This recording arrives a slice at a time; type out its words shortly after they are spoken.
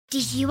Do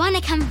you want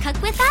to come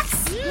cook with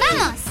us?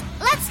 Vamos!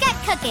 Let's get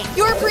cooking!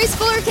 Your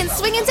preschooler can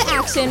swing into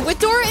action with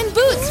Dora and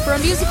Boots for a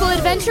musical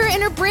adventure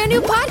in her brand new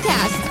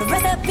podcast.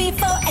 Recipe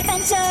for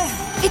adventure.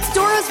 It's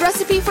Dora's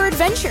Recipe for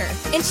Adventure,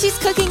 and she's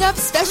cooking up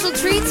special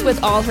treats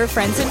with all her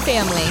friends and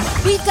family.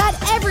 We've got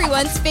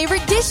everyone's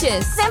favorite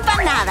dishes.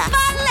 Empanadas.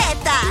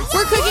 Paletas.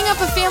 We're cooking up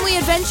a family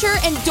adventure,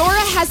 and Dora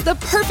has the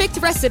perfect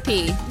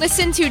recipe.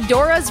 Listen to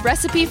Dora's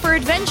Recipe for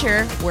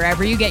Adventure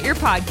wherever you get your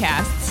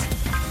podcasts.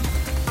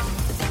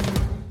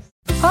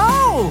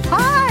 Oh,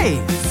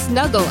 hi!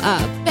 Snuggle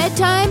up.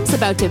 Bedtime's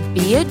about to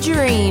be a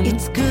dream.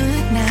 It's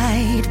good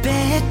night,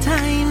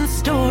 bedtime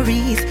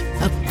stories,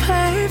 a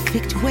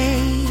perfect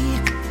way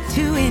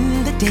to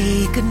end the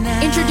day. Good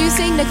night.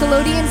 Introducing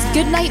Nickelodeon's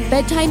Goodnight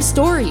Bedtime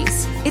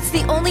Stories. It's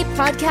the only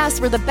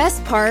podcast where the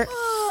best part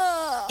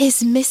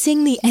is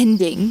missing the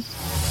ending.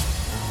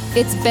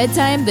 It's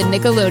bedtime the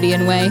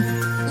Nickelodeon way.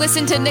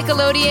 Listen to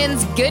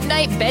Nickelodeon's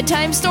Goodnight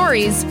Bedtime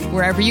Stories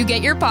wherever you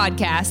get your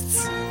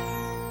podcasts.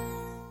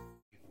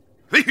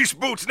 These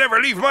boots never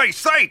leave my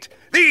sight.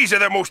 These are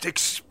the most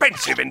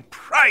expensive and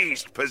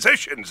prized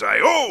possessions I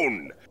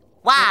own.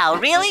 Wow,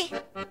 really?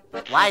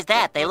 Why's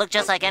that? They look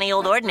just like any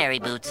old ordinary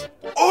boots.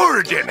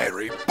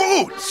 Ordinary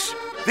boots?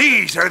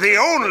 These are the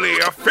only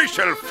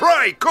official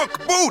fry cook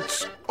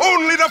boots.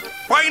 Only the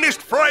finest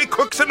fry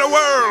cooks in the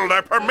world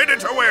are permitted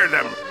to wear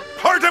them.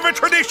 Part of a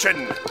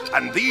tradition.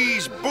 And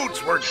these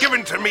boots were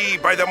given to me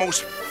by the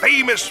most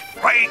famous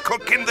fry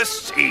cook in the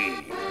sea.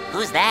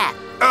 Who's that?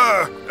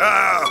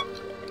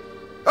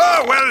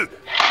 Oh, well,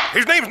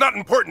 his name's not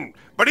important,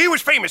 but he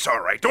was famous all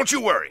right, don't you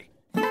worry.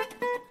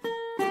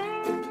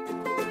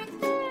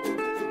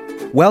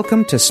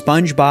 Welcome to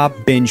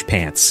SpongeBob Binge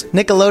Pants.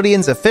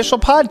 Nickelodeon's official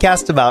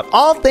podcast about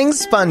all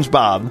things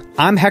SpongeBob.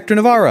 I'm Hector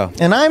Navarro.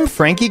 And I'm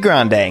Frankie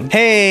Grande.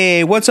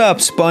 Hey, what's up,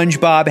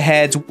 SpongeBob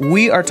heads?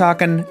 We are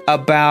talking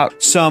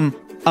about some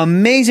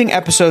amazing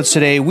episodes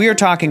today. We are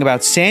talking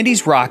about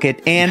Sandy's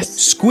Rocket and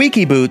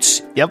Squeaky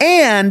Boots. Yep.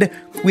 And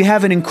we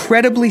have an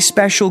incredibly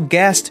special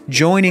guest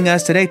joining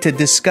us today to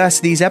discuss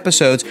these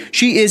episodes.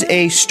 She is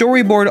a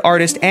storyboard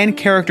artist and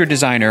character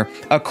designer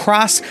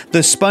across the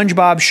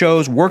SpongeBob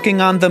shows,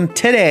 working on them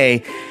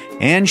today.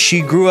 And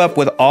she grew up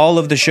with all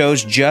of the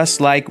shows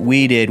just like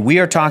we did. We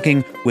are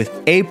talking with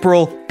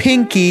April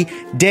Pinkie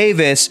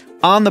Davis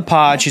on the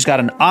pod. She's got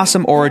an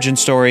awesome origin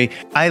story.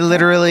 I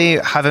literally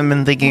haven't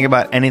been thinking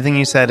about anything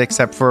you said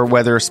except for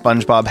whether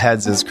SpongeBob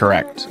heads is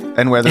correct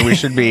and whether we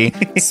should be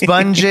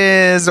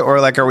sponges or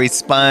like, are we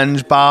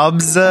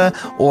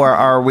SpongeBobs or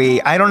are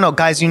we, I don't know,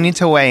 guys, you need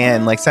to weigh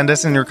in, like send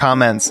us in your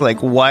comments,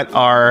 like what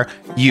are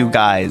you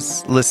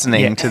guys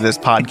listening to this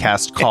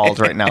podcast called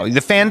right now? The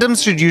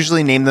fandoms should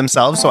usually name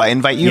themselves, so I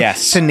invite you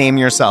to name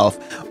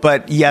yourself.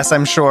 But yes,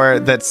 I'm sure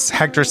that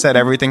Hector said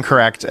everything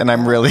correct, and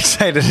I'm really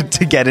excited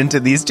to get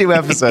into these two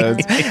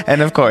episodes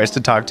and of course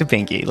to talk to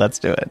Pinkie. Let's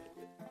do it.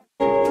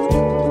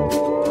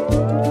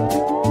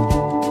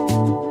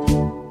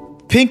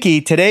 Pinkie,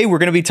 today we're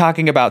going to be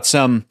talking about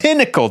some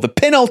the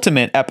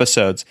penultimate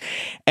episodes.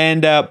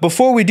 And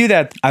before we do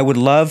that, I would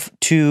love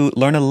to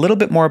learn a little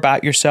bit more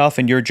about yourself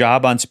and your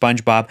job on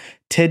SpongeBob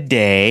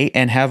today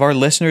and have our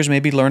listeners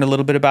maybe learn a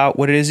little bit about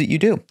what it is that you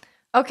do.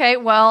 Okay,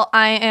 well,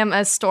 I am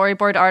a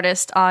storyboard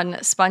artist on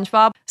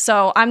SpongeBob.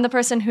 So I'm the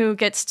person who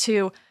gets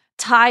to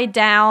tie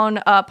down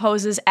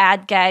poses,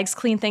 add gags,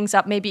 clean things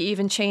up, maybe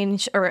even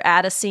change or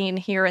add a scene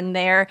here and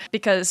there.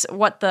 Because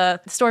what the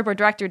storyboard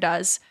director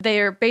does,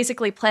 they're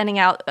basically planning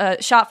out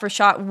shot for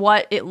shot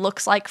what it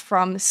looks like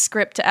from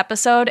script to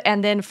episode.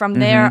 And then from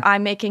there,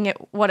 I'm making it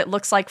what it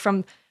looks like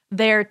from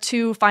there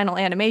to final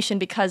animation,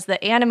 because the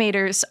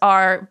animators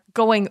are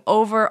going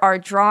over our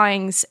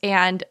drawings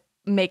and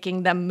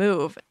making them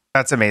move.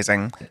 That's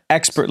amazing.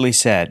 Expertly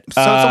said. So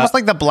it's almost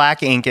like the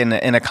black ink in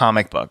a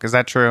comic book. Is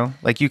that true?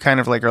 Like you kind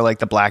of like are like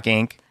the black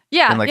ink?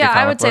 Yeah, in like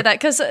I would say that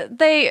because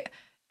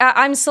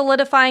I'm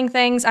solidifying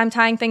things, I'm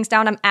tying things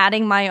down, I'm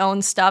adding my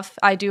own stuff.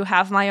 I do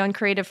have my own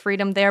creative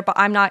freedom there, but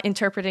I'm not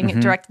interpreting it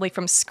directly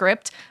from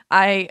script.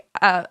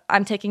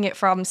 I'm taking it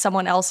from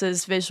someone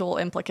else's visual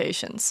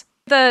implications.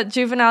 The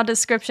juvenile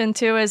description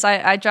too is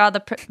I draw the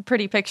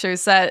pretty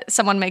pictures that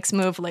someone makes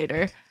move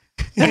later.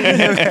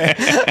 Okay.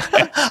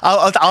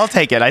 I'll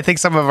take it. I think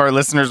some of our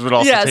listeners would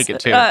also take it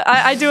too.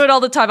 I do it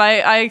all the time.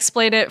 I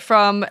explain it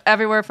from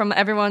everywhere, from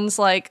everyone's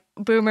like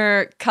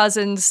boomer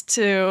cousins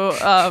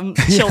to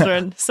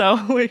children. So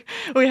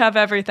we have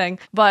everything.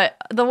 But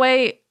the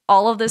way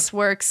all of this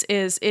works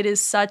is it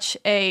is such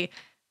a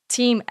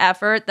team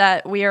effort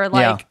that we are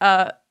like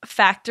a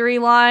factory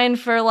line,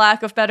 for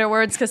lack of better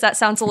words, because that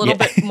sounds a little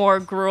bit more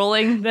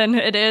grueling than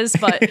it is.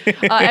 But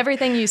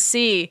everything you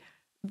see,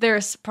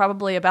 there's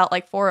probably about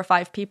like 4 or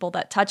 5 people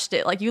that touched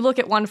it. Like you look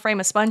at one frame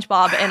of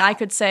SpongeBob and I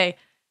could say,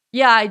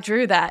 yeah, I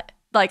drew that.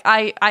 Like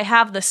I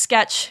have the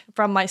sketch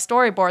from my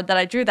storyboard that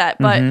I drew that,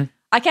 but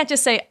I can't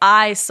just say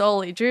I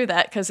solely drew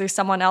that because there's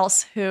someone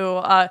else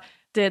who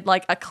did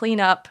like a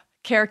cleanup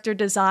character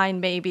design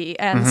maybe,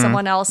 and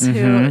someone else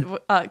who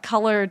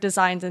color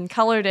designed and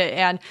colored it,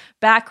 and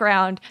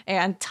background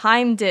and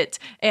timed it,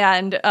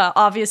 and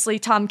obviously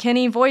Tom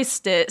Kenny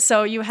voiced it.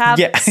 So you have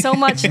so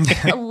much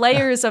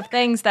layers of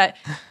things that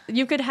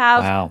you could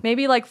have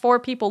maybe like 4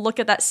 people look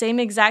at that same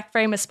exact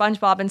frame of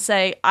SpongeBob and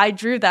say, I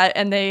drew that,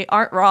 and they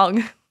aren't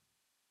wrong.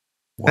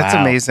 That's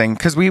amazing,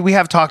 because we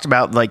have talked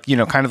about, like, you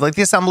know, kind of like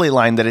the assembly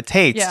line that it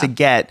takes to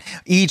get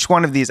each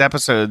one of these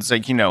episodes,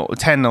 like, you know,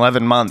 10,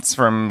 11 months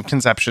from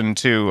conception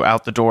to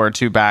out the door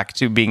to back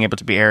to being able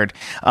to be aired.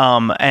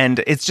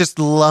 And it's just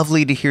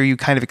lovely to hear you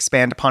kind of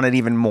expand upon it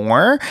even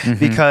more,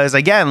 because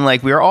again,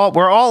 like, we're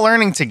all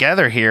learning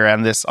together here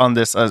on this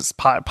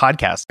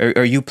podcast.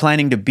 Are you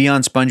planning to be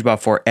on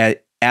SpongeBob for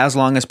as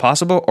long as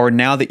possible, or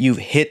now that you've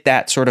hit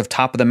that sort of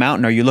top of the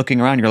mountain, are you looking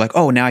around, you're like,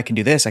 oh, now I can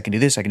do this, I can do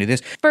this, I can do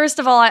this? First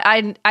of all,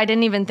 I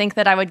didn't even think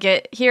that I would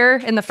get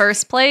here in the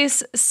first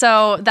place,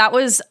 so that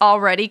was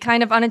already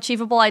kind of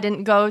unachievable. I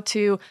didn't go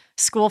to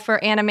school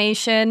for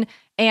animation,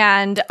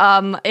 and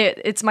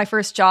it's my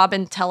first job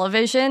in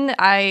television.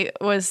 I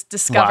was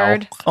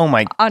discovered on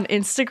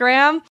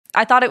Instagram.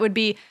 I thought it would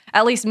be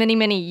at least many,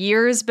 many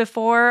years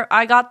before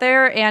I got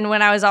there. And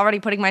when I was already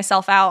putting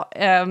myself out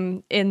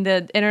in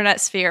the internet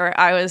sphere,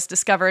 I was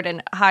discovered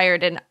and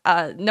hired. And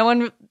no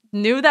one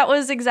knew that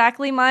was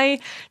exactly my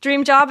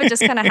dream job. It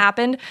just kind of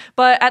happened.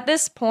 But at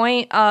this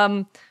point,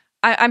 I'm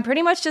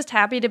pretty much just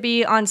happy to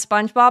be on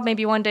SpongeBob.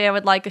 Maybe one day I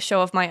would like a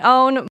show of my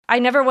own. I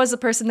never was the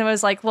person that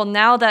was like, well,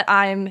 now that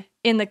I'm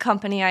in the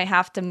company, I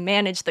have to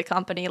manage the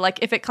company. Like,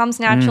 if it comes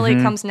naturally,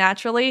 it comes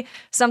naturally.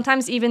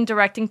 Sometimes even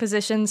directing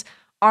positions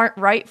aren't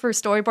right for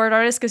storyboard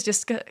artists, because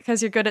just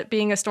because you're good at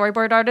being a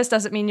storyboard artist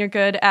doesn't mean you're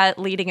good at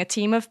leading a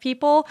team of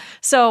people.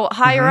 So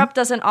higher up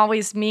doesn't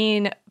always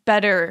mean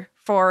better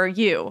for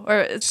you,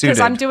 or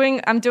because I'm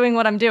doing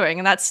what I'm doing,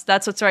 and that's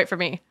what's right for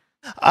me.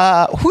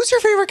 Who's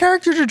your favorite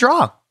character to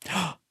draw?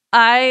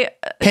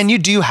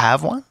 Do you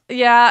have one?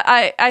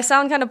 Yeah, I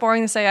sound kind of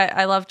boring to say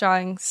I love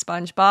drawing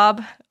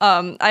SpongeBob.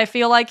 I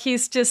feel like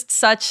he's just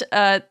such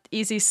a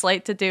easy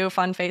slate to do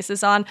fun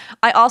faces on.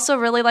 I also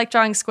really like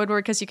drawing Squidward,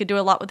 because you could do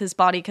a lot with his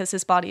body, because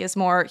his body is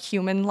more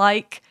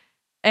human-like.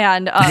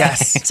 And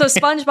so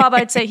SpongeBob,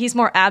 I'd say he's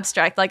more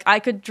abstract. Like, I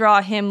could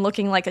draw him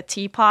looking like a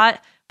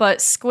teapot, but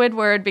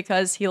Squidward,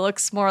 because he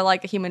looks more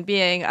like a human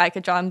being, I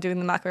could draw him doing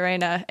the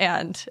Macarena,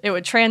 and it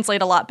would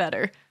translate a lot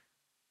better.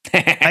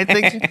 I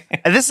think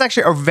this is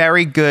actually a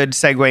very good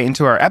segue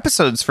into our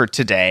episodes for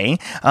today,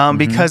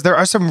 because there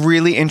are some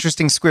really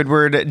interesting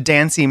Squidward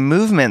dancey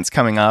movements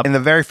coming up in the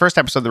very first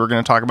episode that we're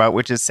going to talk about,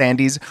 which is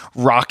Sandy's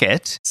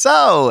rocket.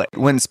 So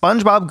when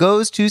SpongeBob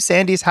goes to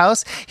Sandy's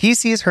house, he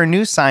sees her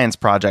new science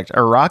project,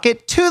 a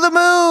rocket to the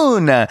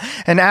moon.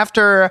 And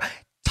after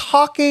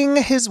talking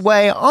his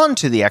way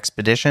onto the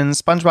expedition,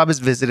 SpongeBob is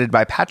visited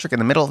by Patrick in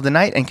the middle of the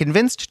night and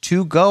convinced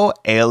to go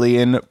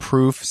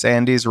alien-proof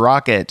Sandy's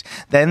rocket.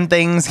 Then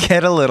things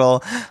get a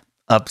little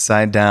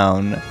upside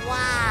down.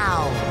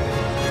 Wow.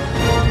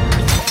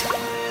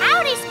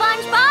 Howdy,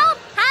 SpongeBob.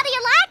 How do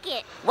you like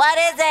it? What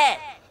is it?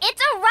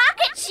 It's a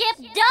rocket ship,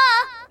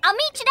 duh. I'll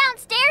meet you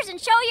downstairs and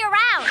show you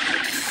around.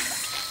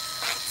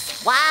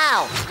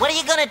 Wow, what are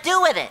you gonna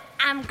do with it?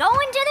 I'm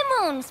going to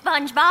the moon,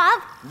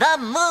 SpongeBob. The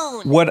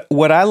moon!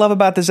 What I love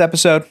about this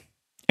episode,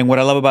 and what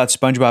I love about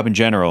SpongeBob in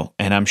general,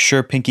 and I'm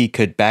sure Pinkie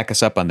could back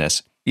us up on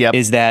this,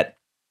 is that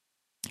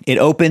it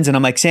opens and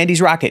I'm like,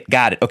 Sandy's rocket,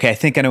 got it. Okay, I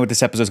think I know what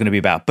this episode is going to be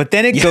about. But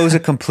then it goes a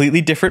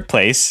completely different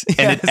place,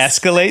 and it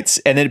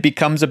escalates, and then it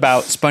becomes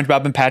about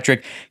SpongeBob and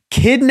Patrick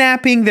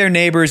kidnapping their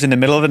neighbors in the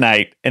middle of the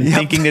night and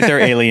thinking that they're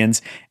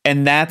aliens.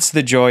 And that's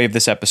the joy of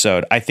this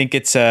episode. I think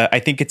it's a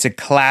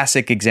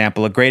classic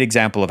example, a great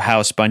example of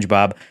how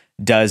SpongeBob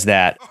does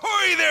that.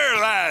 Ahoy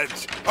there,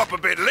 lads! Up a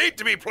bit late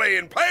to be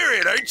playing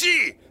pirate, aren't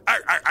ye?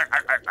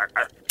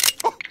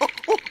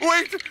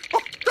 Wait!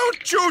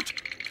 Don't shoot!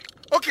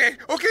 Okay,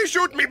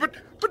 shoot me, but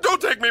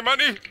don't take me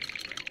money.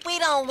 We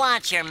don't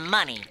want your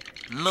money,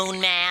 Moon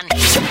Man.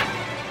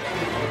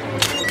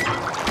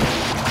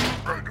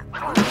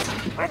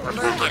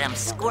 Look at him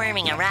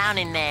squirming around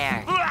in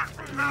there.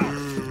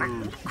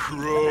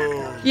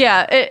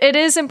 Yeah, it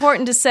is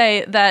important to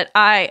say that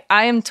I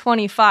am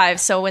 25,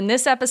 so when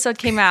this episode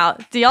came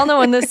out, do y'all know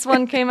when this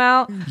one came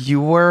out?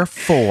 You were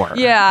 4.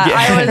 Yeah.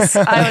 I was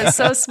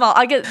so small.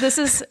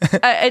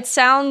 It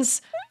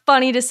sounds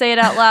funny to say it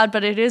out loud,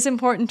 but it is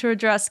important to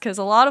address, because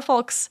a lot of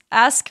folks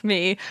ask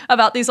me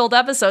about these old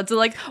episodes. They're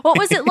like, what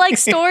was it like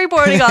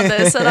storyboarding on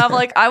this? And I'm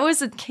like, I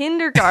was in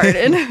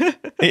kindergarten.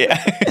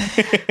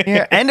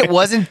 Yeah, and it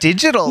wasn't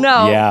digital.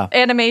 No,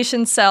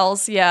 animation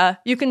cells,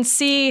 You can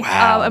see,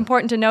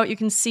 important to note, you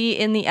can see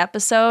in the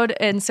episode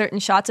in certain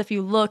shots, if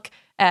you look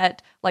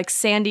at like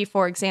Sandy,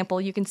 for example,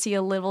 you can see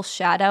a little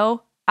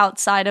shadow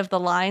outside of the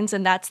lines,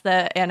 and that's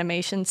the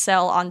animation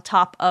cell on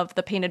top of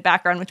the painted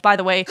background, which, by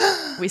the way,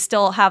 we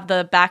still have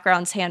the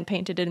backgrounds hand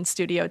painted in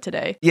studio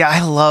today. Yeah,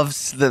 I love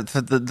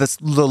the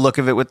look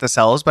of it with the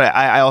cells, but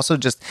I also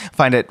just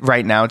find it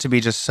right now to be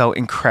just so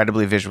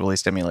incredibly visually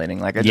stimulating.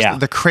 Like,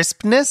 the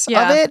crispness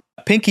of it.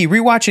 Pinkie,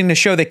 rewatching the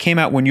show that came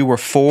out when you were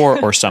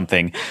 4 or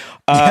something.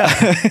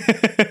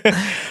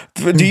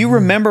 Do you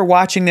remember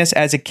watching this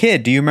as a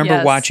kid? Do you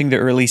remember watching the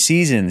early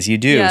seasons? You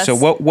do. Yes. So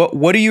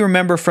what do you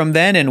remember from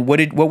then, and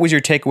what was your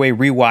takeaway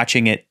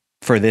rewatching it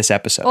for this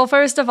episode? Well,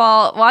 first of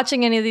all,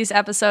 watching any of these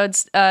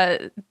episodes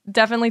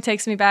definitely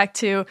takes me back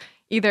to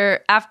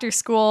either after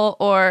school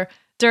or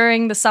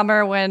during the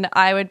summer when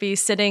I would be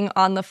sitting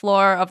on the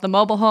floor of the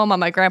mobile home on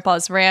my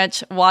grandpa's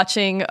ranch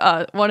watching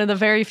one of the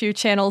very few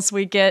channels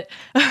we get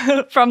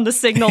from the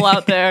signal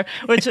out there,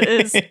 which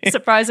is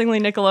surprisingly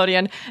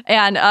Nickelodeon.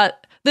 And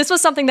this was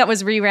something that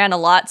was reran a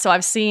lot, so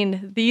I've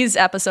seen these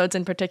episodes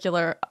in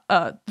particular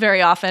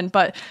very often.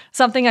 But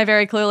something I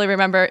very clearly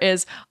remember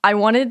is I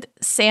wanted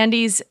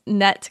Sandy's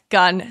net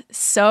gun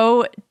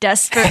so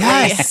desperately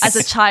as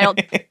a child.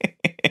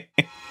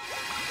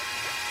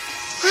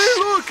 Hey,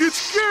 look,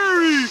 it's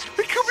Gary!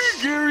 Hey, come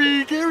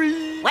here,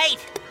 Gary! Wait!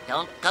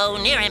 Don't go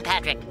near him,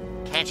 Patrick.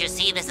 Can't you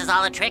see this is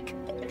all a trick?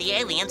 The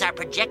aliens are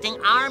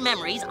projecting our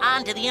memories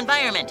onto the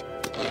environment.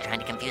 They're trying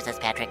to confuse us,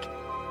 Patrick.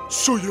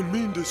 So you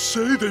mean to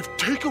say they've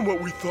taken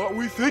what we thought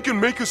we think and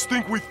make us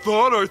think we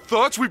thought our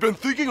thoughts we've been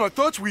thinking our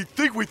thoughts we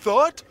think we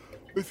thought?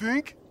 I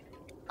think?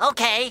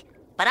 Okay,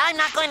 but I'm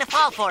not going to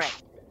fall for it.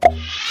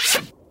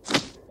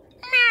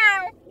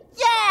 Meow.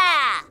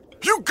 Yeah!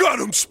 You got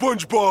him,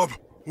 SpongeBob!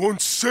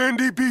 Won't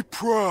Sandy be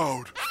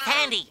proud?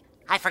 Sandy!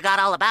 I forgot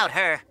all about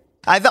her.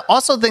 I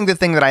also think the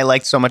thing that I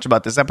liked so much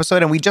about this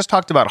episode, and we just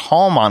talked about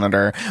Hall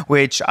Monitor,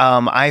 which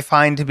I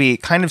find to be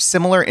kind of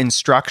similar in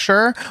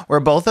structure, where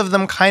both of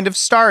them kind of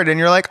start and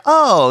you're like,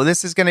 oh,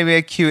 this is going to be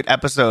a cute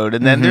episode.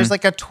 And then there's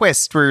like a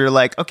twist where you're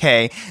like,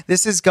 okay,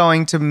 this is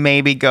going to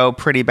maybe go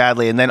pretty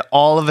badly. And then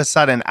all of a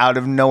sudden, out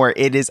of nowhere,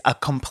 it is a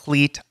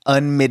complete,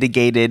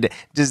 unmitigated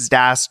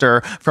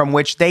disaster from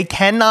which they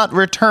cannot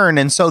return.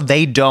 And so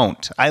they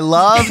don't. I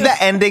love the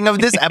ending of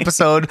this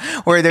episode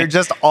where they're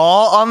just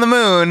all on the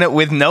moon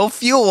with no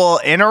fuel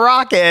in a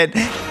rocket.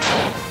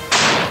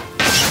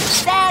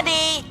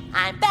 Sandy,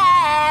 I'm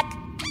back.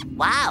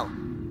 Wow.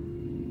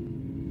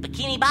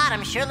 Bikini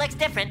Bottom sure looks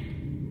different.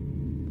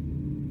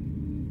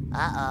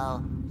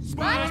 Uh-oh.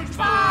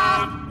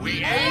 SpongeBob,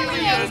 we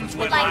aliens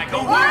would like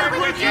a word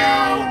with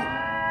you!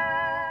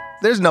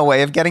 There's no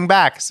way of getting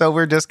back, so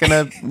we're just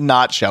gonna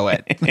not show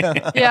it.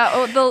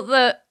 Yeah,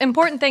 the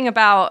important thing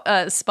about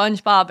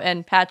SpongeBob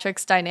and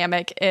Patrick's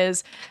dynamic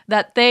is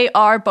that they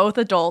are both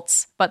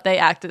adults, but they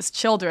act as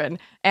children.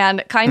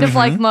 And kind of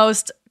like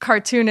most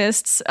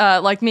cartoonists,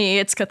 like me,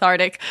 it's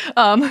cathartic.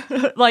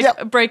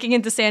 Breaking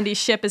into Sandy's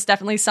ship is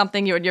definitely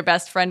something you and your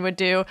best friend would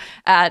do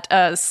at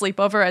a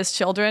sleepover as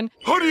children.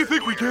 How do you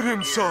think we get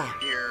inside?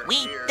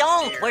 We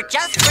don't. We're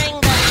just bringing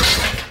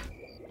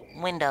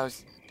the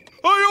windows.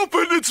 I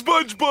opened it,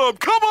 SpongeBob!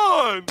 Come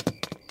on!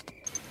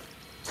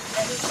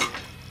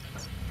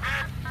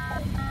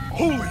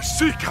 Holy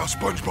sea cow,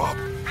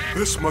 SpongeBob!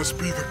 This must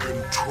be the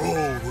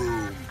control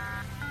room.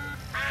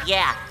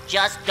 Yeah,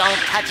 just don't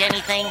touch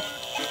anything.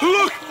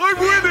 Look, I'm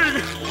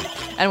winning!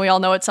 And we all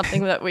know it's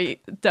something that we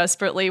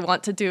desperately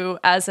want to do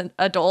as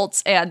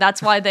adults. And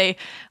that's why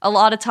a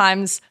lot of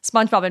times,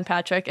 SpongeBob and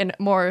Patrick, and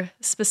more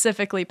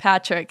specifically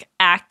Patrick,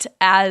 act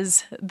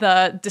as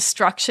the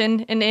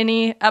destruction in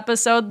any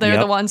episode. They're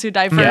the ones who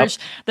diverge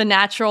the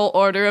natural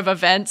order of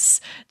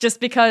events just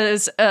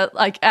because,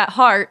 at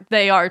heart,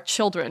 they are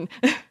children.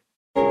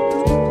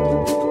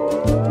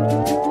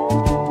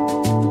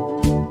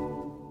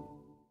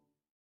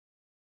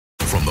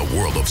 From the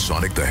world of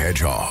Sonic the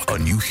Hedgehog, a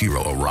new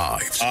hero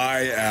arrives.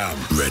 I am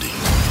ready.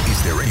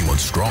 Is there anyone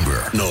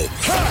stronger? No.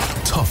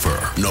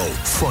 Tougher? No.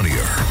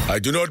 Funnier? I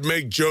do not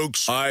make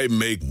jokes, I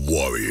make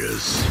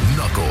warriors.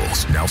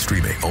 Knuckles, now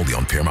streaming only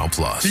on Paramount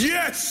Plus.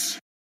 Yes!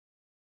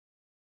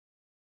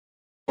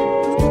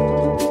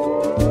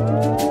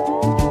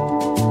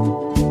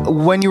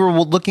 When you were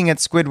looking at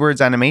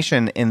Squidward's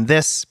animation in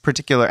this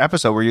particular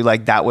episode, were you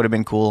like, that would have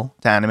been cool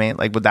to animate?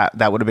 Like, would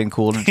that would have been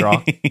cool to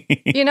draw?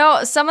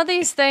 Some of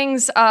these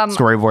things...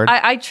 Storyboard.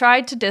 I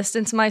tried to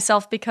distance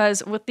myself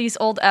because with these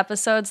old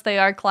episodes, they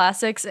are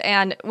classics.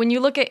 And when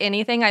you look at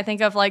anything, I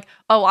think of like,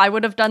 oh, I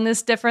would have done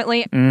this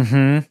differently.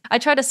 I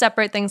try to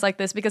separate things like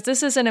this because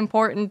this is an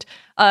important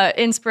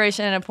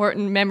inspiration and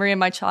important memory in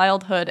my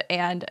childhood.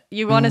 And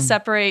you want to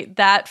separate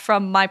that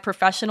from my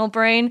professional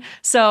brain.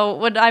 So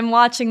when I'm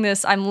watching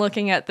this, I'm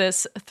looking at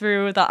this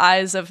through the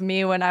eyes of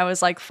me when I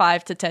was like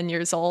 5 to 10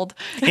 years old.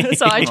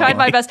 So I tried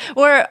my best.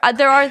 Or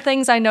there are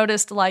things I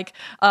noticed, like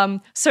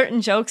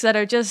certain jokes that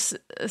are just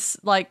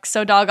like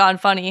so doggone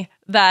funny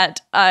that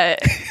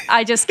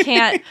I just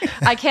can't.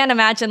 I can't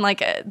imagine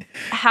like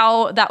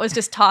how that was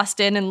just tossed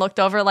in and looked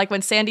over. Like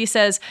when Sandy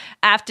says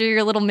 "after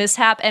your little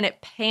mishap" and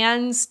it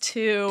pans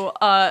to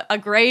a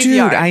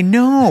graveyard. Dude, I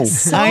know.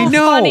 So I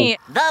know. funny.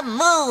 The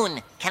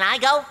moon. Can I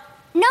go?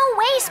 No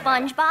way,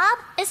 SpongeBob,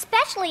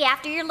 especially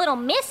after your little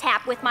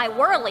mishap with my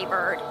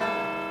whirlybird.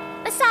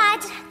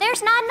 Besides,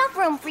 there's not enough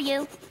room for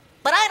you.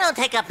 But I don't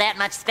take up that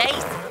much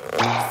space.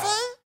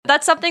 See?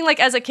 That's something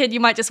like as a kid you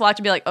might just watch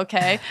and be like,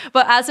 okay.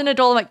 But as an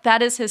adult, I'm like,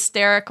 that is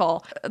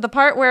hysterical. The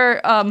part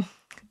where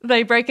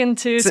they break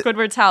into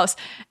Squidward's house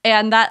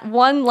and that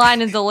one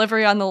line in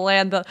Delivery on the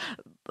Land,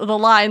 the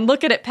line,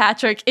 look at it,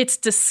 Patrick, it's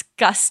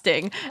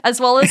disgusting.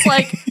 As well as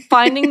like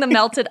finding the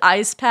melted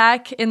ice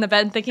pack in the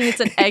bed and thinking it's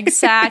an egg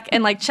sack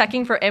and like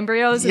checking for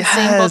embryos and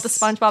seeing both the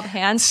SpongeBob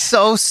hands.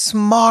 So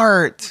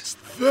smart. What's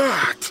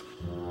that?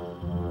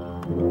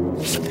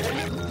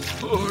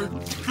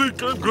 I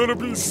think I'm gonna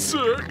be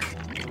sick.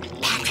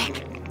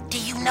 Patrick, do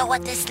you know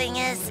what this thing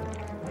is?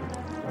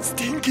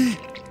 Stinky.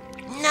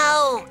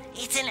 No,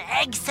 it's an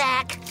egg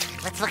sack.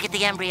 Let's look at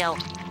the embryo.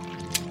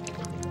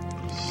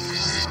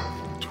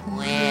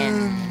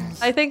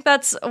 Twins. I think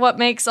that's what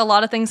makes a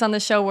lot of things on the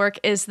show work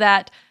is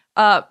that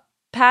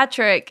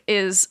Patrick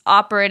is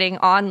operating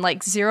on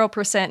like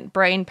 0%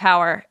 brain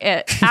power.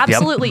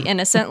 Absolutely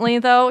innocently,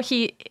 though.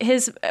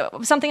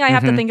 Something I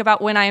have to think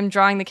about when I am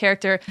drawing the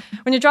character.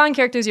 When you're drawing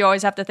characters, you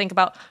always have to think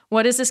about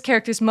what is this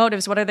character's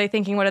motives? What are they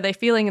thinking? What are they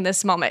feeling in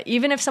this moment?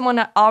 Even if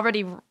someone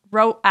already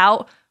wrote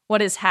out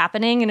what is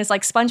happening and is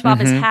like, SpongeBob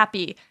is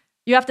happy,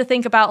 you have to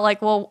think about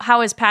like, well,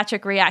 how is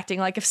Patrick reacting?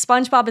 Like if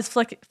SpongeBob is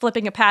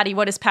flipping a patty,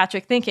 what is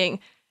Patrick thinking?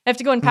 I have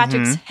to go in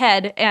Patrick's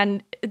head,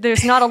 and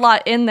there's not a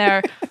lot in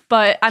there,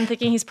 but I'm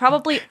thinking he's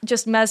probably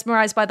just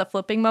mesmerized by the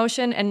flipping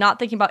motion and not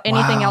thinking about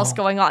anything else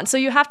going on. So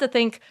you have to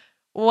think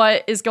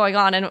what is going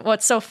on. And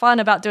what's so fun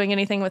about doing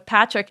anything with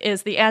Patrick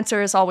is the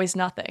answer is always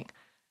nothing.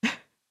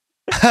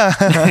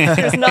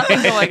 There's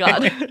nothing going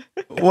on.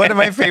 One of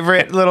my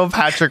favorite little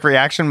Patrick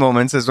reaction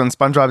moments is when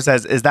SpongeBob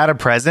says, "Is that a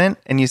present?"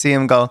 And you see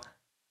him go,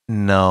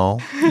 "No."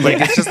 Like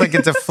it's just like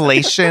a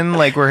deflation,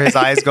 like where his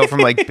eyes go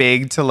from like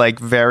big to like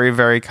very,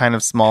 very kind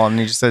of small, and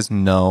he just says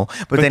no.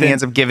 But then he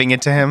ends up giving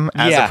it to him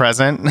as a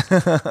present.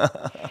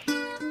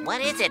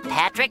 What is it,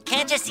 Patrick?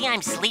 Can't you see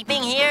I'm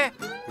sleeping here?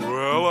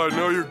 Well, I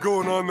know you're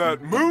going on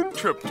that moon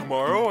trip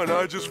tomorrow, and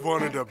I just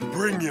wanted to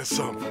bring you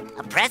something.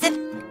 A present?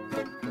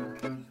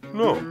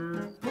 No.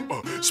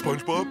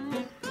 SpongeBob,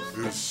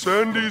 is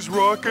Sandy's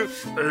rocket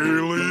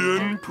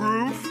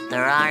alien-proof?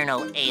 There are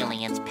no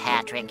aliens,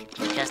 Patrick.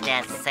 Just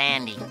as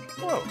Sandy.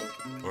 Well,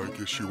 I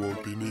guess you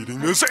won't be needing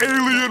this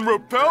alien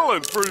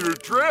repellent for your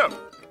trip.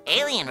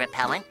 Alien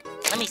repellent?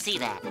 Let me see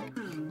that.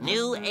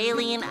 New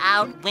alien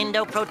out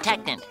window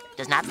protectant.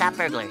 Does not stop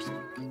burglars.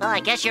 Well, I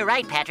guess you're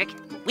right, Patrick.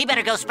 We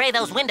better go spray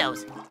those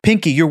windows.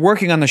 Pinkie, you're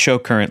working on the show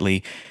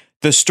currently.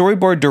 The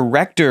storyboard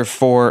director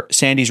for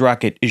Sandy's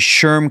Rocket is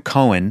Sherm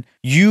Cohen.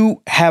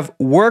 You have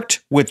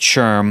worked with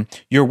Sherm.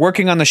 You're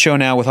working on the show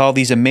now with all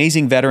these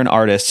amazing veteran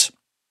artists.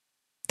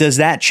 Does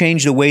that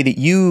change the way that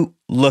you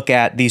look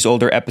at these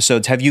older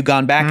episodes? Have you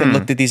gone back and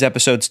looked at these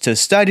episodes to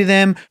study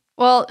them?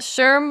 Well,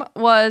 Sherm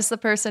was the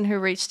person who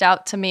reached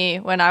out to me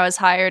when I was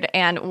hired,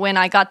 and when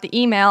I got the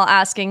email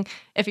asking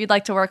if you'd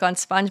like to work on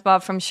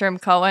SpongeBob from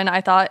Sherm Cohen, I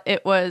thought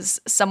it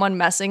was someone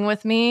messing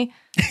with me.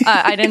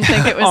 I didn't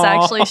think it was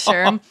actually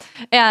Sherm.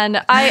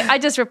 And I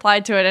just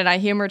replied to it and I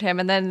humored him,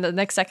 and then the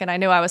next second I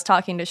knew I was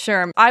talking to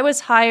Sherm. I was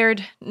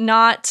hired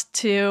not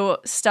to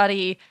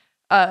study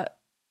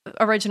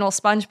original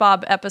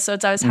SpongeBob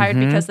episodes. I was hired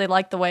because they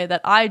liked the way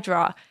that I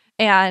draw.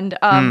 And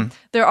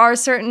there are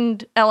certain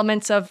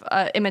elements of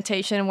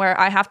imitation where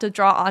I have to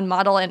draw on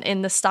model and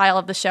in the style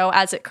of the show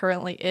as it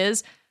currently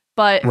is.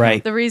 But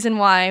the reason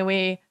why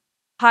we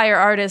hire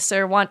artists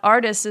or want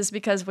artists is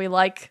because we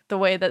like the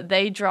way that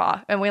they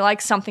draw and we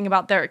like something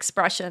about their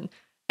expression.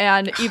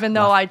 And even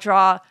though I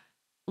draw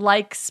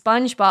like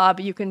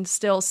SpongeBob, you can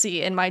still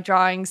see in my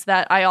drawings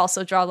that I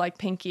also draw like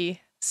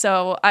Pinkie.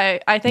 So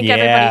I think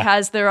everybody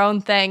has their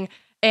own thing.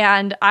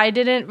 And I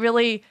didn't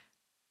really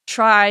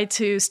try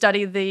to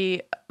study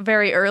the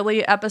very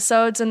early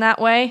episodes in that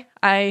way.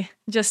 I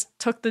just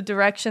took the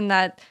direction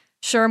that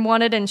Sherm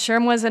wanted, and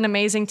Sherm was an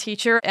amazing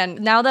teacher.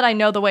 And now that I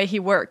know the way he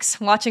works,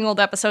 watching old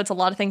episodes, a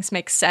lot of things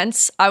make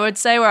sense, I would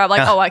say, where I'm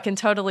like, oh, I can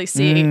totally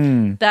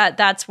see that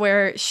that's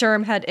where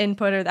Sherm had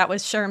input, or that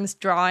was Sherm's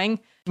drawing.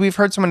 We've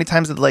heard so many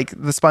times that like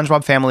the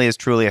SpongeBob family is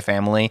truly a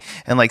family,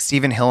 and like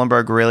Steven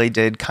Hillenburg really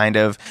did kind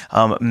of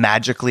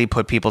magically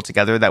put people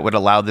together that would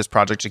allow this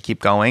project to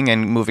keep going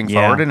and moving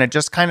forward. And it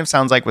just kind of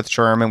sounds like with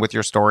Sherm and with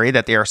your story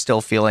that they are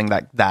still feeling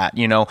that,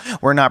 you know,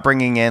 we're not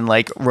bringing in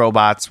like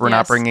robots, we're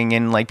not bringing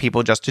in like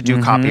people just to do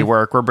copy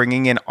work. We're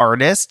bringing in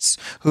artists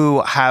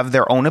who have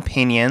their own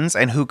opinions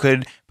and who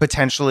could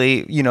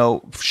potentially, you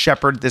know,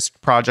 shepherd this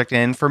project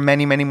in for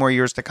many, many more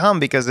years to come,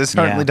 because it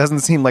certainly doesn't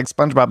seem like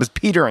SpongeBob is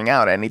petering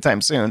out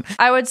anytime soon.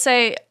 I would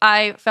say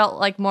I felt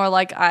like more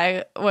like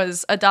I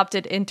was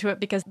adopted into it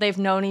because they've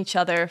known each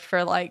other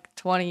for like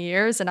 20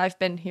 years and I've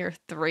been here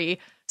 3.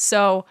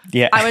 So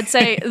I would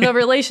say the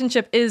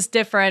relationship is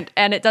different,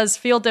 and it does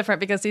feel different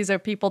because these are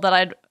people that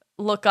I'd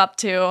look up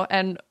to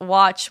and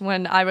watch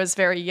when I was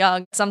very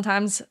young.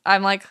 Sometimes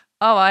I'm like,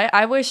 Oh,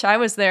 I wish I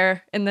was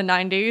there in the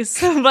 90s,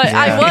 but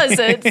I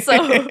wasn't. So,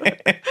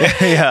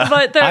 Yeah.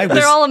 but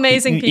they're all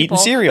amazing people. Eating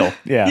cereal.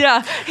 Yeah.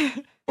 Yeah.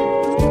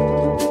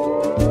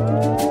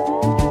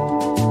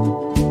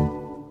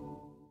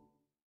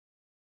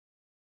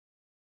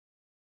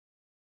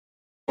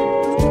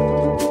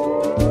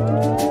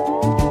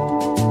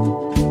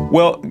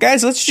 Well,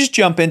 guys, let's just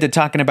jump into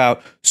talking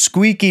about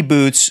Squeaky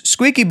Boots.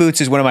 Squeaky Boots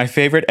is one of my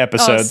favorite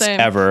episodes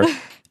ever.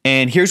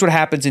 And here's what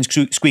happens in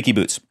Squeaky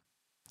Boots.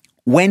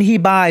 When he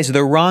buys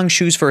the wrong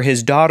shoes for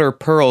his daughter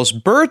Pearl's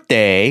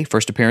birthday,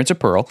 first appearance of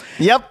Pearl,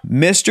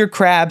 Mr.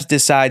 Krabs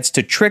decides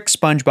to trick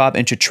SpongeBob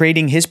into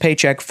trading his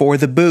paycheck for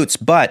the boots.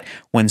 But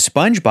when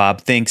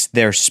SpongeBob thinks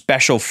they're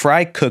special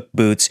fry cook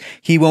boots,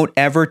 he won't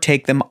ever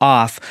take them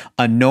off,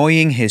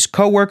 annoying his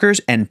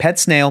coworkers and Pet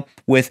Snail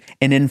with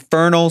an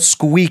infernal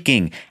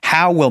squeaking.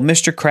 How will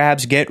Mr.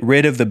 Krabs get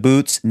rid of the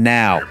boots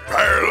now?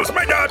 Pearl's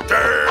my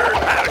daughter.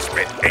 I'll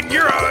spit in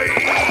your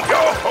eye.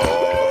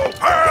 Yo-ho,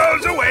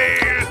 Pearl's a whale.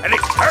 And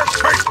it's her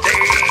birthday!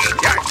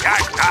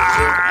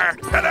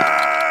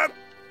 Ta-da!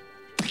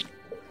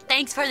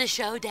 Thanks for the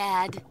show,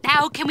 Dad.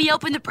 Now can we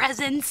open the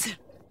presents?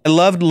 I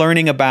loved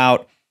learning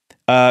about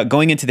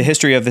going into the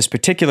history of this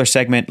particular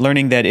segment,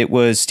 learning that it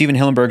was Stephen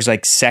Hillenburg's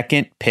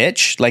second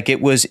pitch. Like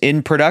it was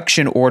in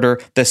production order,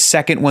 the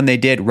second one they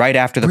did right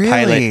after the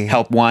pilot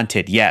Help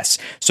Wanted. Yes.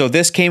 So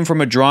this came from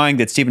a drawing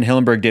that Stephen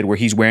Hillenburg did where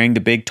he's wearing the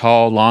big,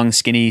 tall, long,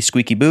 skinny,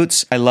 squeaky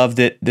boots. I love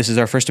that this is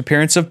our first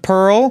appearance of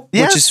Pearl,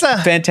 which is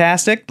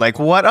fantastic. Like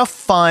what a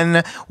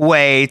fun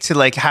way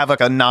to have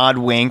a nod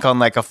wink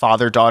on a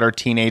father-daughter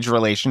teenage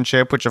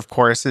relationship, which of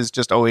course is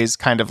just always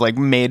kind of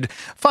made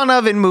fun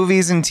of in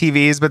movies and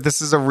TVs, but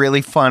this is a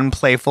really fun,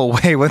 playful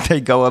way what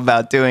they go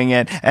about doing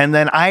it. And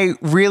then I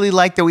really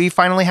like that we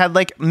finally had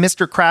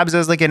Mr. Krabs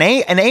as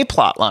an A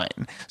plot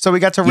line. So we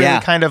got to really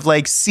kind of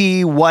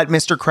see what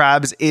Mr.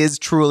 Krabs is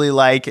truly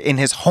like in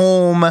his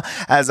home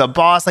as a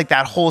boss.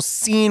 That whole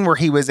scene where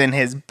he was in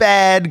his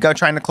bed,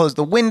 trying to close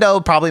the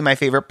window. Probably my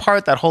favorite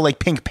part, that whole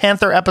Pink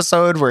Panther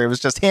episode where it was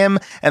just him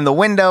and the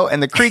window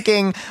and the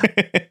creaking.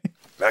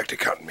 Back to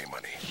counting me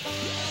money.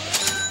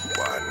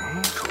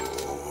 1, 2,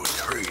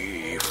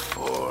 3,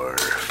 4,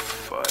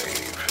 5.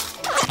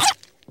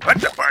 What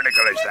the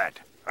barnacle is that?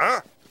 Huh?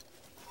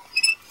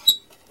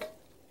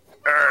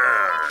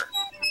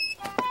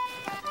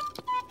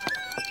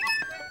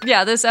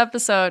 Yeah, this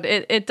episode,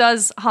 it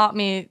does haunt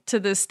me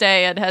to this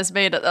day. It has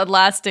made a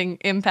lasting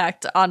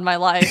impact on my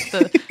life,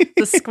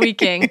 the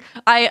squeaking.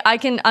 I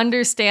can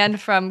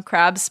understand from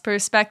Krabs'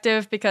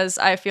 perspective because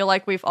I feel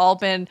like we've all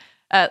been,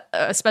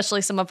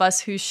 especially some of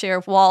us who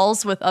share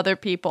walls with other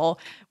people,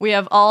 we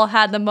have all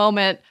had the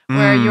moment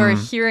where you're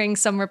hearing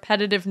some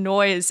repetitive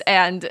noise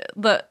and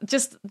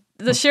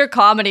the sheer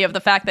comedy of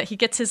the fact that he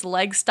gets his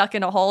leg stuck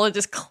in a hole and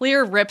just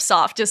clear rips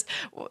off.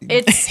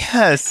 It's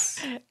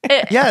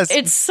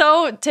it's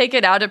so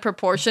taken out of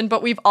proportion,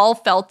 but we've all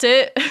felt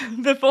it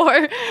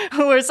before,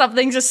 where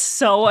something's just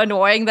so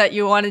annoying that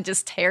you want to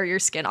just tear your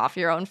skin off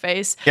your own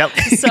face. Yep.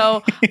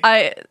 So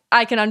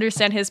I can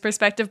understand his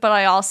perspective, but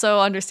I also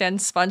understand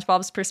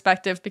SpongeBob's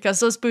perspective because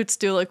those boots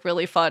do look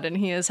really fun and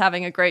he is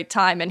having a great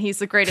time and he's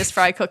the greatest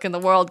fry cook in the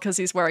world because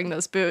he's wearing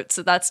those boots.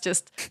 So that's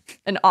just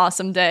an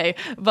awesome day.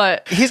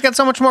 But he's got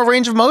so much more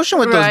range of motion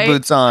with those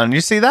boots on.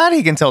 You see that?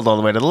 He can tilt all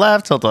the way to the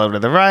left, tilt all the way to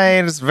the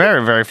right. It's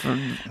very, very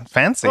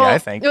fancy, I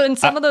think. In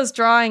some of those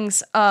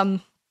drawings,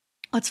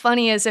 what's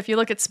funny is if you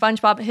look at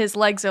SpongeBob, his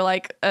legs are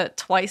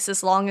twice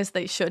as long as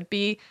they should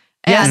be.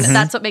 And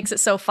that's what makes it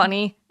so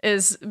funny,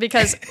 is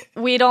because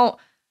we don't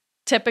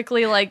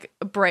typically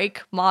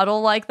break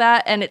model like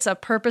that. And it's a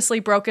purposely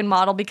broken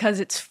model because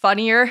it's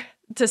funnier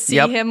to see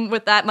him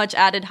with that much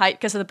added height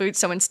because of the boots.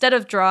 So instead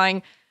of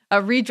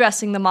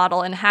redressing the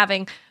model and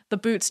having the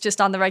boots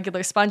just on the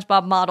regular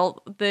SpongeBob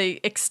model, they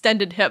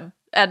extended him.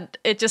 And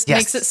it just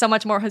makes it so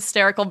much more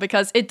hysterical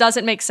because it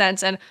doesn't make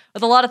sense. And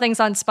with a lot of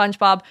things on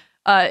SpongeBob,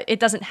 it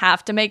doesn't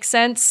have to make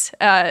sense.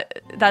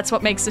 That's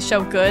what makes the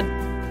show good.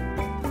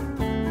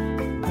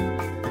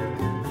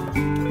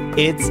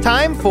 It's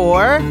time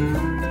for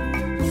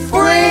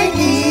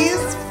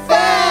Frankie's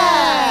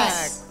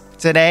Facts!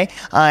 Today,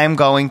 I'm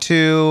going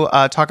to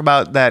talk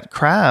about that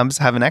crabs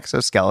have an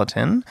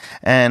exoskeleton,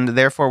 and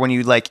therefore when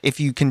you if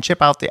you can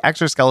chip out the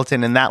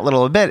exoskeleton in that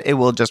little bit, it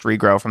will just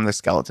regrow from the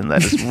skeleton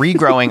that is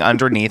regrowing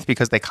underneath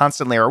because they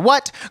constantly are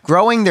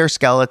growing their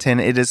skeleton.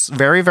 It is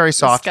very, very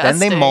soft. Disgusting.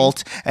 Then they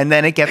molt, and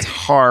then it gets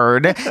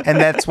hard, and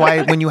that's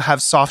why when you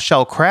have soft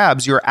shell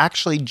crabs, you're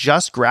actually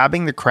just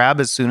grabbing the crab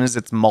as soon as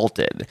it's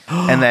molted,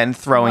 and then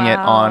throwing it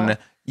on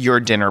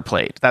your dinner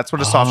plate. That's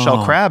what a soft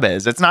shell crab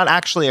is. It's not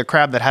actually a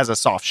crab that has a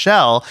soft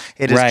shell.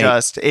 It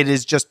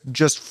is just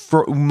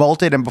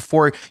molted, and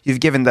before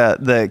you've given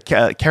the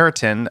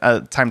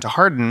keratin time to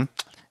harden,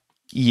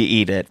 you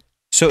eat it.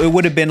 So it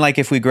would have been like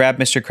if we grabbed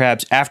Mr.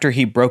 Krabs after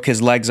he broke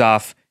his legs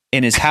off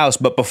in his house,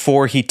 but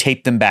before he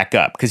taped them back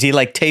up, because he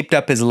taped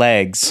up his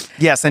legs.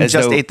 Yes, and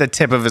just ate the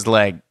tip of his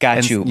leg.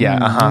 Got you.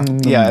 Yeah,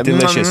 yeah.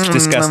 Delicious.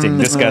 Disgusting.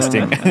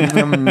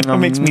 It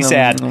makes me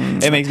sad.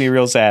 It makes me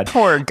real sad.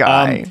 Poor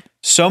guy.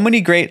 So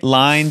many great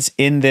lines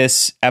in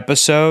this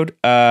episode.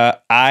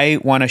 I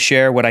want to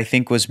share what I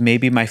think was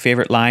maybe my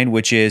favorite line,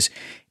 which is,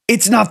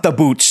 "It's not the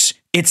boots,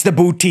 it's the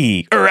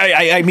booty." Or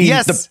I mean,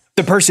 Yes.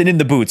 the person in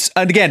the boots.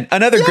 And again,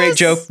 another great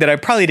joke that I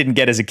probably didn't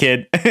get as a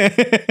kid.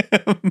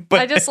 But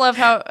I just love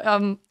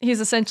how he's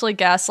essentially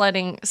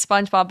gaslighting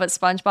SpongeBob, but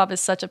SpongeBob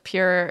is such a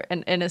pure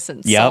and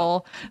innocent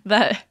soul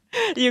that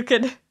you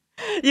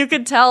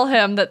could tell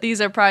him that these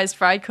are prized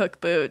fry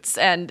cook boots,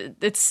 and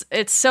it's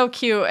so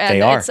cute. And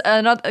They are. It's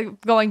another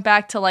going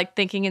back to like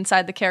thinking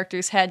inside the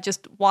character's head,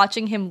 just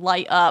watching him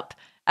light up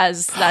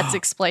as that's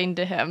explained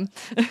to him.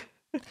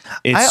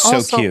 it's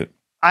so cute.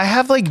 I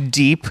have like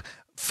deep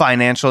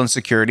financial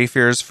insecurity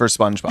fears for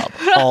SpongeBob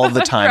all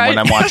the time Right. when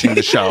I'm watching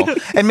the show.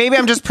 And maybe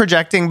I'm just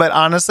projecting, but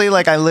honestly,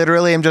 like I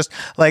literally am just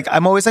like,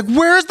 I'm always like,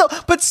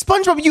 but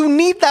SpongeBob, you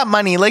need that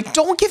money. Like,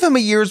 don't give him a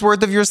year's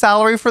worth of your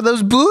salary for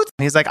those boots.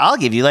 And he's like, I'll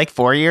give you like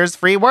 4 years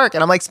free work.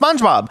 And I'm like,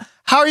 SpongeBob,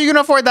 how are you going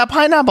to afford that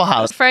pineapple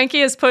house?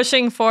 Frankie is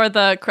pushing for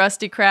the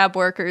Krusty Krab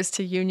workers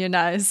to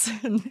unionize.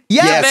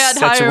 Yes, demand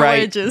that's higher right.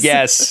 wages.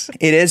 Yes,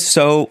 it is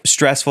so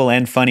stressful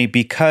and funny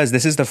because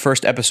this is the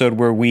first episode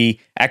where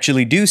we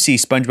actually do see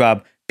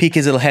SpongeBob peek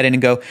his little head in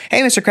and go,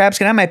 "Hey, Mr. Krabs,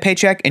 can I have my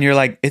paycheck?" And you're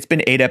like, it's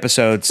been 8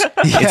 episodes.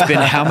 It's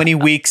been how many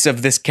weeks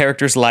of this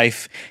character's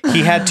life? He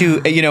had to,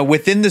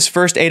 within this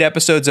first 8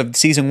 episodes of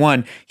season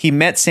 1, he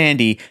met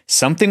Sandy.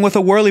 Something with a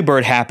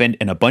whirlybird happened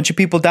and a bunch of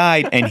people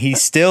died. And he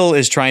still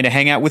is trying to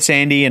hang out with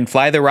Sandy and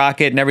fly the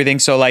rocket and everything.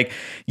 So like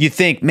you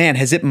think, man,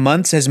 has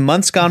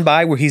months gone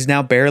by where he's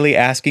now barely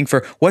asking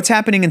for what's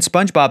happening in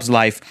SpongeBob's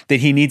life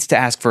that he needs to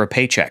ask for a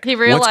paycheck? He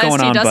realized what's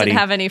going he on, doesn't buddy?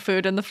 have any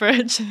food in the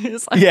fridge.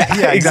 He's like,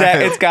 Yeah,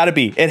 exactly. It's got to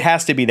be. It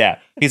has to be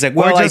that. He's like,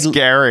 well, just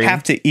Gary.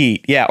 have to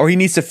eat. Yeah, or he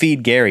needs to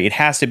feed Gary. It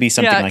has to be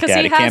something like because that.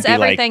 he It can't has be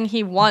everything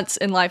he wants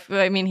in life.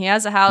 I mean, he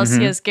has a house, Mm-hmm.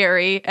 he has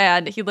Gary,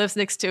 and he lives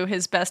next to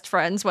his best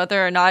friends,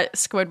 whether or not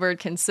Squidward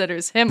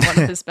considers him one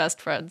of his best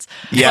friends.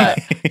 Yeah.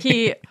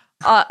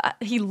 But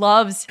he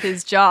loves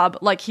his job.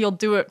 Like, he'll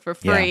do it for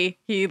free.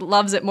 Yeah. He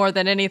loves it more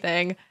than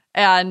anything.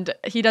 And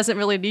he doesn't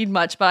really need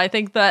much, but I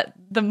think that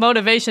the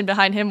motivation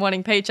behind him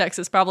wanting paychecks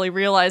is probably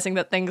realizing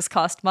that things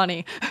cost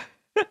money.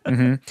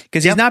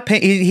 because he's not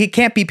paying. He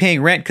can't be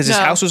paying rent because his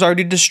No. house was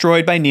already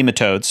destroyed by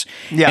nematodes.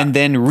 Yeah. and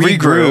then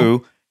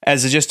regrew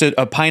as just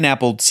a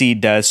pineapple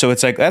seed does. So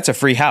it's like that's a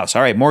free house.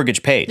 All right,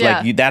 mortgage paid.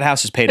 Yeah. Like that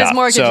house is paid His off.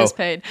 mortgage so, is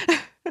paid.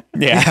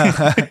 Yeah.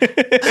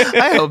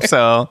 I hope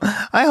so.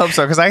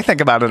 Because I think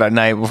about it at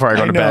night before I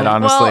go to bed, know.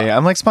 honestly. Well-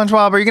 I'm like,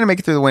 SpongeBob, are you going to make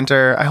it through the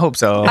winter? I hope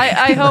so.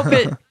 I hope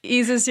it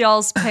eases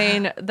y'all's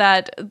pain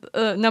that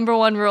number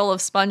one rule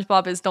of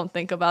SpongeBob is don't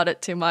think about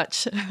it too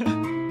much.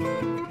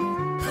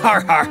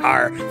 Har har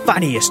har!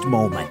 Funniest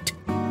moment.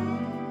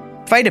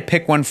 If I had to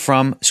pick one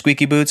from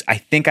Squeaky Boots, I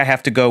think I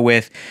have to go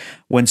with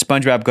when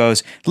SpongeBob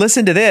goes,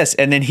 "Listen to this,"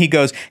 and then he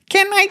goes,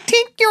 "Can I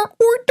take your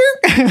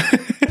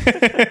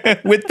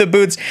order?" With the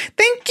boots.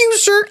 "Thank you,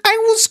 sir. I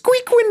will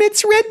squeak when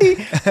it's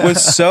ready."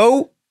 Was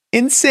so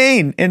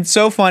insane and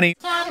so funny.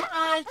 Can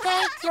I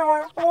take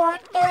your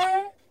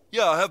order?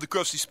 Yeah, I'll have the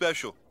Krusty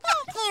Special.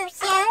 Thank you,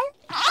 sir.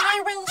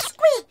 I will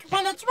squeak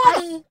when it's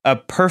ready. A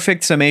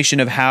perfect summation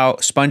of how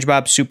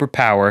SpongeBob's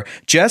superpower,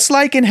 just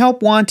like in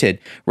Help Wanted,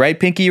 right,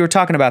 Pinkie? You were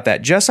talking about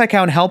that. Just like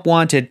how in Help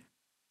Wanted,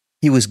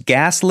 he was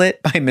gaslit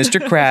by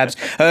Mr. Krabs.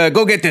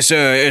 Go get this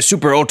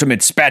super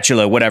ultimate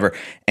spatula, whatever.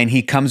 And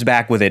he comes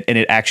back with it, and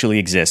it actually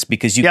exists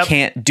because you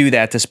can't do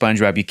that to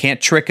SpongeBob. You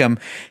can't trick him.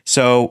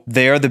 So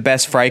they are the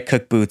best fry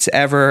cook boots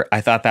ever. I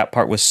thought that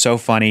part was so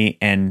funny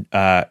and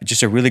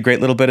just a really great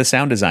little bit of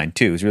sound design,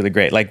 too. It was really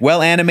great. Like,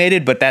 well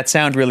animated, but that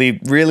sound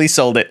really, really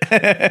sold it.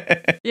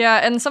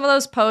 Yeah, and some of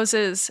those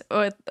poses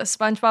with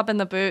SpongeBob in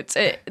the boots,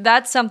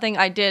 that's something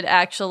I did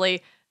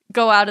actually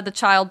go out of the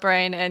child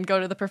brain and go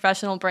to the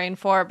professional brain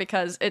for,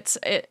 because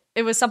it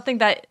was something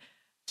that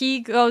he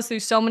goes through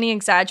so many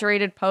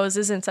exaggerated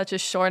poses in such a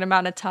short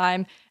amount of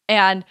time,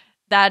 and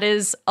that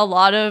is a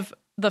lot of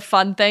the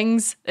fun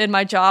things in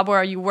my job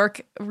where you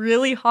work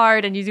really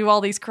hard and you do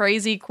all these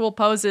crazy cool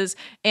poses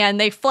and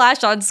they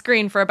flash on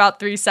screen for about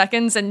 3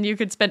 seconds and you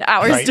could spend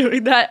hours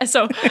doing that.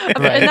 So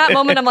in that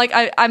moment, I'm like,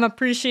 I'm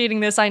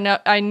appreciating this.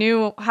 I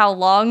knew how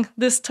long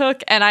this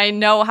took and I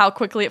know how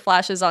quickly it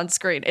flashes on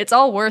screen. It's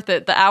all worth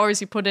it. The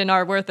hours you put in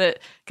are worth it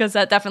because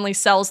that definitely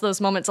sells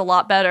those moments a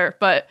lot better.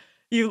 But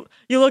you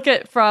look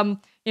at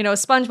from,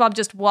 SpongeBob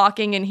just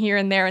walking in here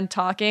and there and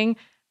talking.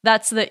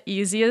 That's the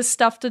easiest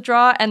stuff to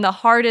draw, and the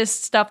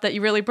hardest stuff that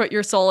you really put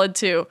your soul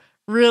into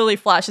really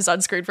flashes on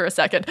screen for a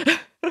second.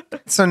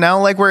 So now,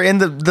 like, we're in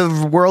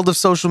the world of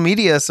social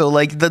media. So,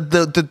 like, the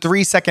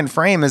 3-second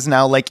frame is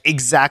now, like,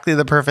 exactly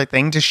the perfect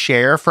thing to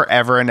share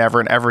forever and ever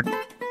and ever.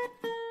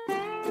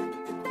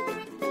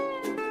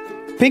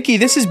 Pinkie,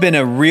 this has been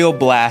a real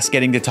blast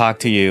getting to talk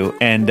to you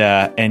and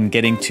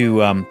getting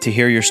to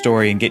hear your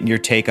story and getting your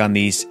take on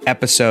these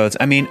episodes.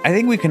 I mean, I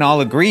think we can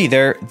all agree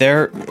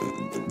they're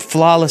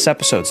flawless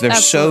episodes. They're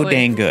so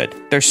dang good.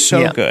 They're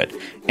so good.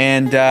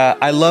 And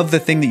I love the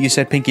thing that you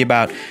said, Pinkie,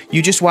 about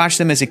you just watch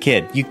them as a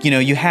kid. You know,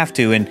 you have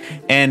to.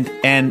 And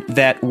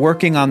that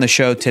working on the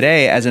show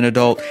today as an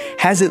adult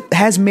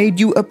has made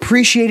you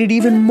appreciate it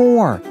even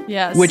more.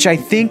 Yes. Which I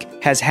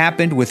think has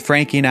happened with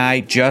Frankie and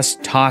I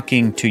just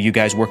talking to you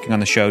guys working on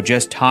the show,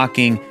 just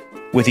talking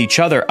with each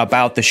other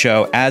about the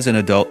show as an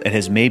adult. It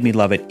has made me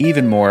love it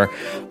even more.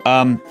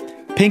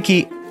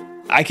 Pinkie,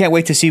 I can't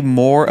wait to see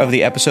more of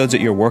the episodes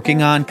that you're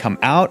working on come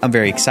out. I'm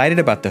very excited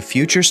about the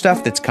future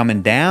stuff that's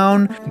coming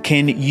down.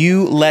 Can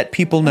you let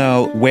people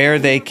know where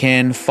they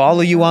can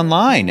follow you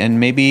online and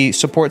maybe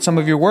support some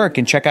of your work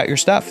and check out your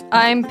stuff?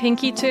 I'm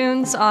Pinkie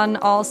Tunes on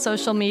all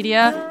social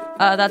media.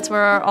 That's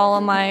where all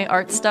of my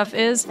art stuff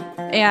is.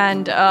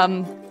 And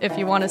if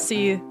you want to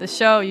see the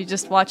show, you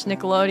just watch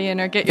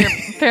Nickelodeon or get your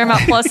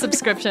Paramount Plus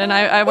subscription.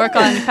 I work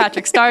on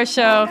Patrick Starr's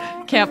show,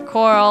 Camp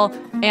Coral,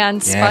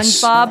 and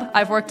SpongeBob.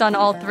 I've worked on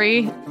all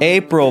three.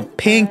 April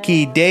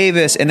Pinkie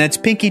Davis, and that's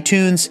Pinkie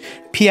Tunes,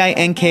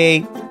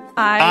 Pinkie.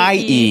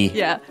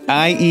 Yeah.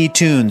 IE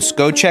Tunes.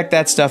 Go check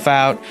that stuff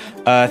out.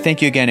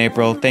 Thank you again,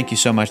 April. Thank you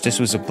so much. This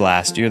was a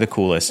blast. You're the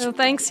coolest. So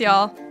thanks,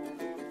 y'all.